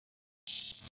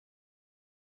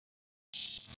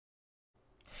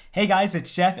Hey guys,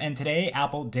 it's Jeff, and today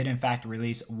Apple did in fact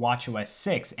release watchOS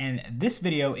 6, and this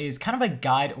video is kind of a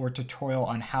guide or tutorial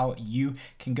on how you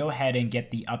can go ahead and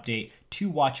get the update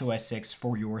to watchOS 6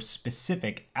 for your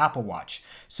specific Apple Watch.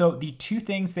 So the two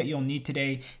things that you'll need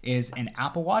today is an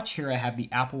Apple Watch. Here I have the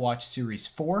Apple Watch Series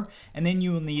 4, and then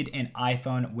you will need an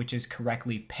iPhone which is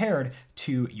correctly paired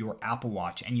to your Apple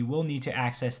Watch, and you will need to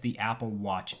access the Apple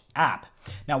Watch app.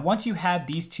 Now, once you have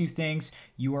these two things,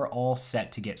 you are all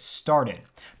set to get started.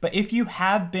 But if you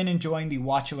have been enjoying the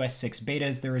watchOS 6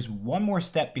 betas, there is one more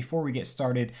step before we get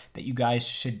started that you guys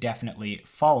should definitely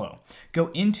follow. Go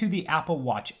into the Apple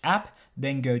Watch app,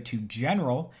 then go to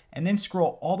General, and then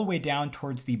scroll all the way down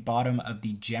towards the bottom of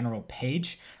the General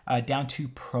page, down to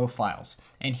Profiles.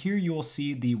 And here you will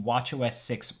see the watchOS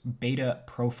 6 beta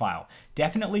profile.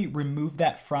 Definitely remove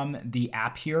that from the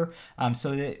app here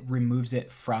so that it removes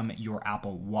it from your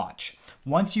Apple Watch.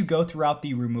 Once you go throughout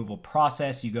the removal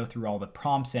process, you go through all the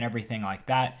prompts and everything like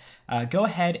that, go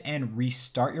ahead and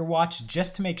restart your watch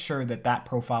just to make sure that that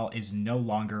profile is no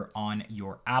longer on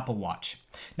your Apple Watch.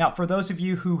 Now, for those of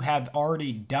you who have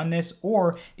already done this,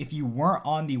 or if you weren't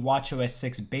on the watchOS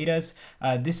 6 betas,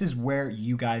 this is where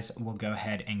you guys will go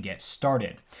ahead and get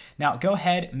started. Now, go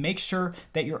ahead, make sure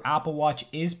that your Apple Watch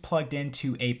is plugged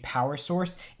into a power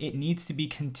source. It needs to be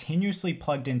continuously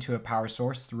plugged into a power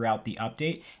source throughout the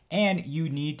update, and you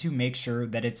need to make sure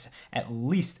that it's at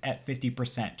least at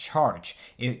 50% charge.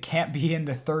 It can't be in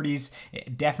the 30s.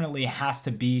 It definitely has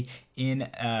to be in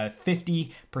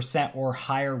 50% or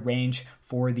higher range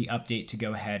for the update to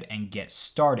go ahead and get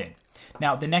started.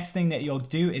 Now, the next thing that you'll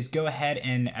do is go ahead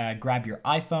and grab your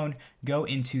iPhone, go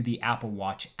into the Apple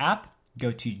Watch app,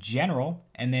 go to General,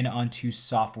 and then onto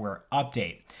Software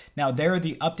Update. Now there,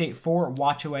 the update for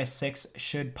watchOS 6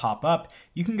 should pop up.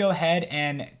 You can go ahead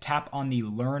and tap on the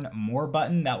Learn More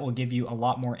button. That will give you a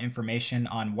lot more information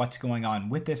on what's going on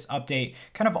with this update,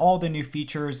 kind of all the new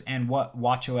features and what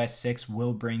watchOS 6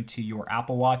 will bring to your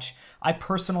Apple Watch. I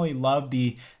personally love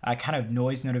the kind of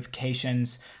noise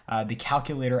notifications, the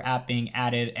calculator app being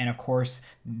added, and of course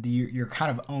your kind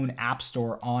of own app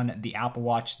store on the Apple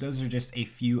Watch. Those are just a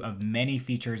few of many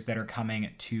features that are coming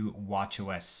to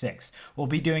watchOS 6. We'll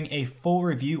be doing a full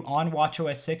review on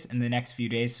watchOS 6 in the next few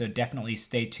days, so definitely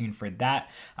stay tuned for that.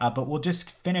 But we'll just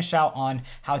finish out on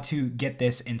how to get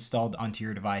this installed onto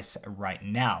your device right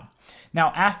now.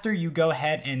 Now, after you go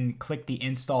ahead and click the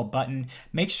install button,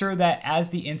 make sure that as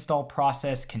the install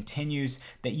process continues,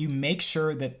 that you make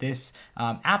sure that this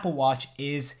Apple Watch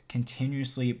is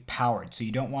continuously powered. So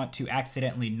you don't want to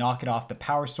accidentally knock it off the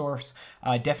power source.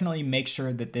 Definitely make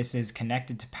sure that this is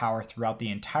connected to power throughout the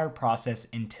entire process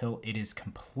until it is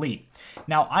complete.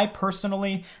 Now, I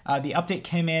personally, the update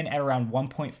came in at around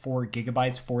 1.4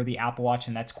 gigabytes for the Apple Watch,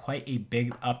 and that's quite a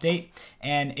big update.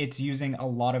 And it's using a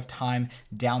lot of time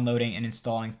downloading and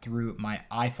installing through my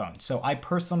iPhone. So I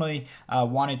personally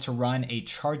wanted to run a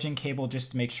charging cable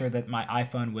just to make sure that my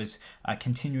iPhone was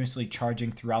continuously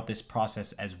charging throughout this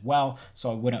process as well,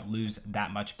 so I wouldn't lose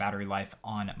that much battery life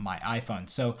on my iPhone.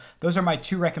 So those are my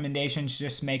two recommendations.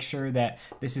 Just make sure that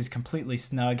this is completely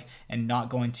snug and not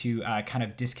going to kind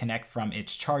of disconnect from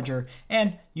its charger,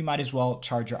 and you might as well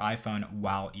charge your iPhone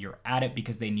while you're at it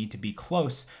because they need to be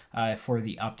close for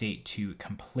the update to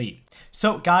complete.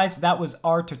 So guys, that was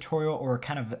our tutorial, or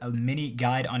kind of a mini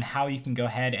guide on how you can go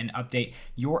ahead and update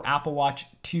your Apple Watch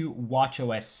to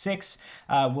watchOS 6.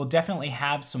 We'll definitely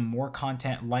have some more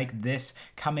content like this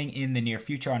coming in the near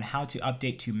future on how to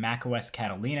update to macOS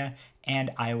Catalina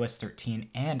and iOS 13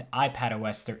 and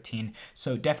iPadOS 13.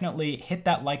 So definitely hit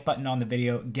that like button on the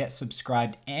video, get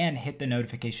subscribed, and hit the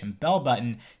notification bell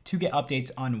button to get updates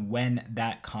on when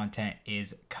that content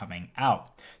is coming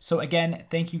out. So again,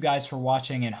 thank you guys for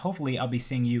watching, and hopefully I'll be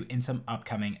seeing you in some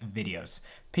upcoming videos.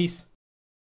 Peace.